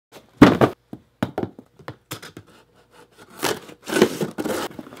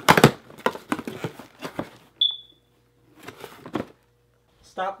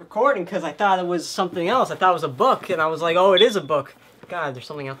stopped recording because I thought it was something else. I thought it was a book, and I was like, oh, it is a book. God, there's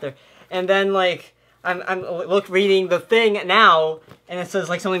something out there. And then, like, I'm reading the thing now, and it says,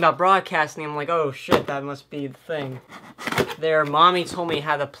 like, something about broadcasting. I'm like, oh, shit, that must be the thing. There, Mommy told me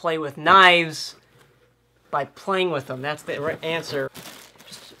how to play with knives by playing with them. That's the right answer.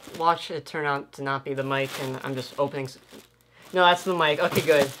 Just watch it turn out to not be the mic, and I'm just opening... No, that's the mic. Okay,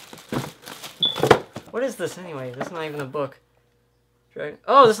 good. What is this, anyway? This is not even a book.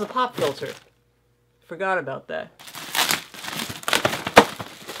 Oh, this is a pop filter. Forgot about that.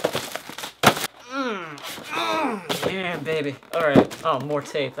 Yeah, baby. Alright. Oh, more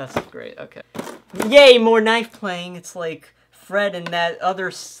tape. That's great. Okay. Yay, more knife playing. It's like Fred and that other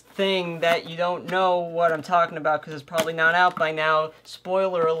thing that you don't know what I'm talking about because it's probably not out by now.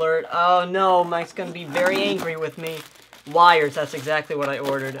 Spoiler alert. Oh no, Mike's gonna be very angry with me. Wires, that's exactly what I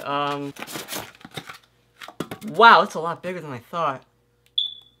ordered. Wow, it's a lot bigger than I thought.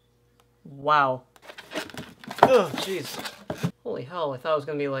 Wow. Oh, jeez. Holy hell, I thought it was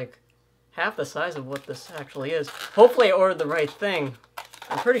gonna be like half the size of what this actually is. Hopefully I ordered the right thing.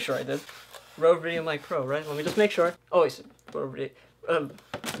 I'm pretty sure I did. Rode Video Mic Pro, right? Let me just make sure. Oh, wait, Rode Video... I'm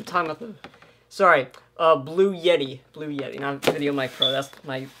talking about the... Sorry, Blue Yeti. Blue Yeti, not Video Mic Pro. That's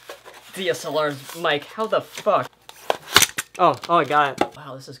my DSLR's mic. How the fuck? Oh, I got it.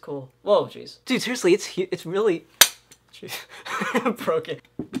 Wow, this is cool. Whoa, jeez. Dude, seriously, it's really... Jeez. Broken.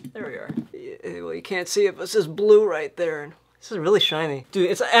 There we are. Well, you can't see it, but it says blue right there. This is really shiny. Dude,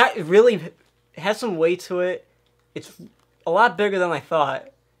 it really has some weight to it. It's a lot bigger than I thought.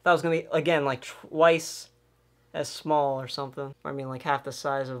 That was gonna be, again, like twice as small or something. I mean, like half the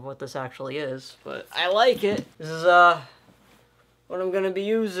size of what this actually is. But I like it. This is, what I'm gonna be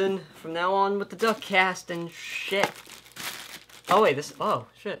using from now on with the Duckcast and shit. Oh, wait, this, oh,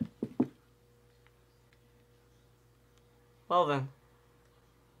 shit. Well then.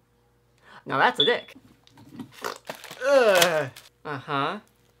 Now that's a dick. Ugh. Uh-huh.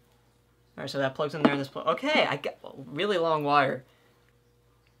 Alright, so that plugs in there and this plug. Okay, I got a really long wire.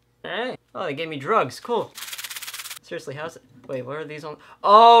 Alright. Oh, they gave me drugs. Cool. Seriously, how's it? Wait, what are these on?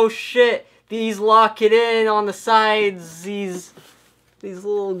 Oh, shit! These lock it in on the sides. These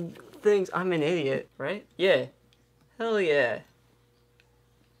little things. I'm an idiot, right? Yeah. Hell yeah.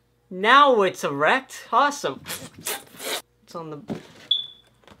 Now it's erect. Awesome. It's on the...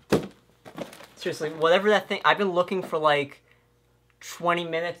 Seriously, whatever that thing... I've been looking for like 20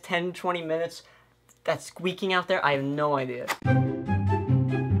 minutes, 10, 20 minutes. That squeaking out there, I have no idea.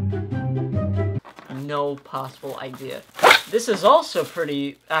 No possible idea. This is also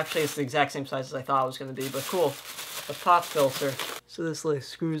pretty... Actually, it's the exact same size as I thought it was going to be, but cool. A pop filter. So this like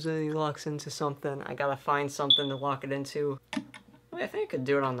screws in, locks into something. I gotta find something to lock it into. I think I could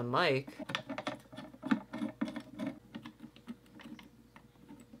do it on the mic.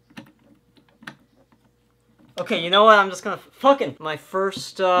 Okay, you know what? I'm just gonna fucking... My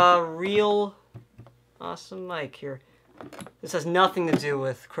first, real awesome mic here. This has nothing to do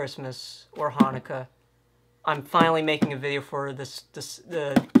with Christmas or Hanukkah. I'm finally making a video for the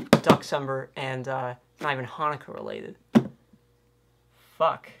Ducksumber, and, not even Hanukkah related.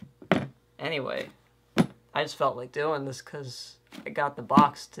 Fuck. Anyway, I just felt like doing this because I got the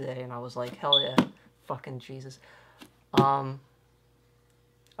box today, and I was like, hell yeah. Fucking Jesus. Alright.